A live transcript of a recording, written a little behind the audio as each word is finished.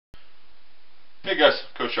Hey guys,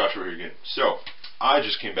 Coach Joshua here again. So, I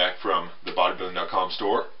just came back from the bodybuilding.com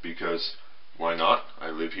store because why not? I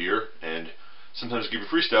live here and sometimes give you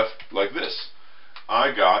free stuff like this.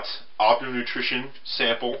 I got Optimum Nutrition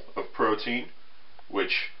sample of protein,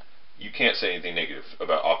 which you can't say anything negative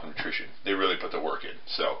about Optimum Nutrition. They really put the work in.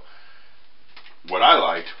 So, what I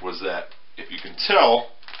liked was that, if you can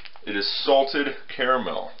tell, it is salted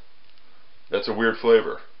caramel. That's a weird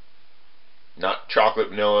flavor. Not chocolate,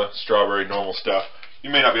 vanilla, strawberry, normal stuff. You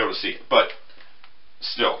may not be able to see it, but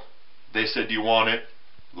still, they said, do you want it?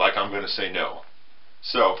 Like I'm going to say no.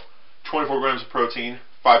 So, 24 grams of protein,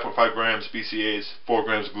 5.5 grams BCAAs, 4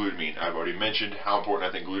 grams of glutamine. I've already mentioned how important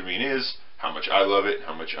I think glutamine is, how much I love it,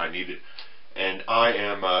 how much I need it, and I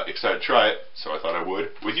am excited to try it, so I thought I would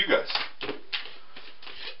with you guys.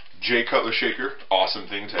 Jay Cutler shaker, awesome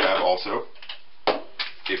thing to have also.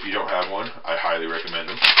 If you don't have one, I highly recommend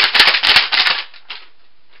them.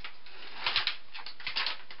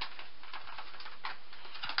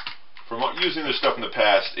 From using this stuff in the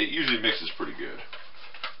past, it usually mixes pretty good.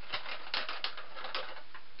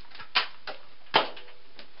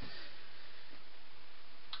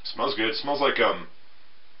 Smells good. It smells like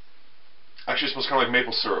actually it smells kind of like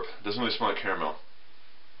maple syrup. It doesn't really smell like caramel.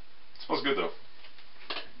 It smells good though.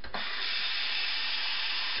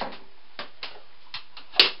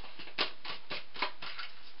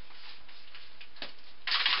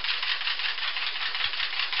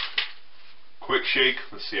 Quick shake.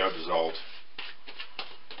 Let's see how it dissolved.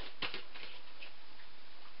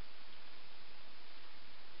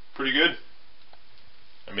 Pretty good.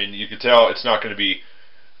 I mean, you can tell it's not going to be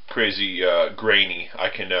crazy grainy. I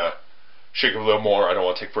can shake it a little more. I don't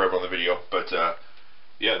want to take forever on the video, but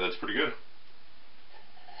yeah, that's pretty good.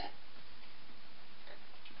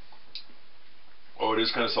 Oh, it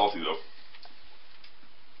is kind of salty though.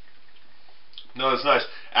 No, that's nice.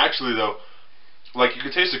 Actually though, like you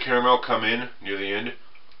can taste the caramel come in near the end,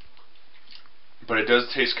 but it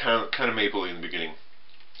does taste kind of mapley in the beginning.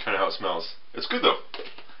 Kind of how it smells. It's good though.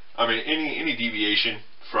 I mean, any deviation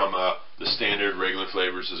from the standard regular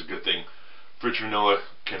flavors is a good thing. Rich vanilla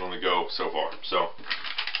can only go so far. So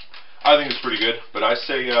I think it's pretty good. But I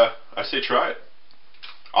say try it.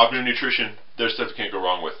 Optimum Nutrition, there's stuff you can't go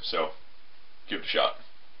wrong with. So give it a shot.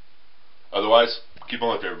 Otherwise, keep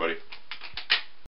on lifting, everybody.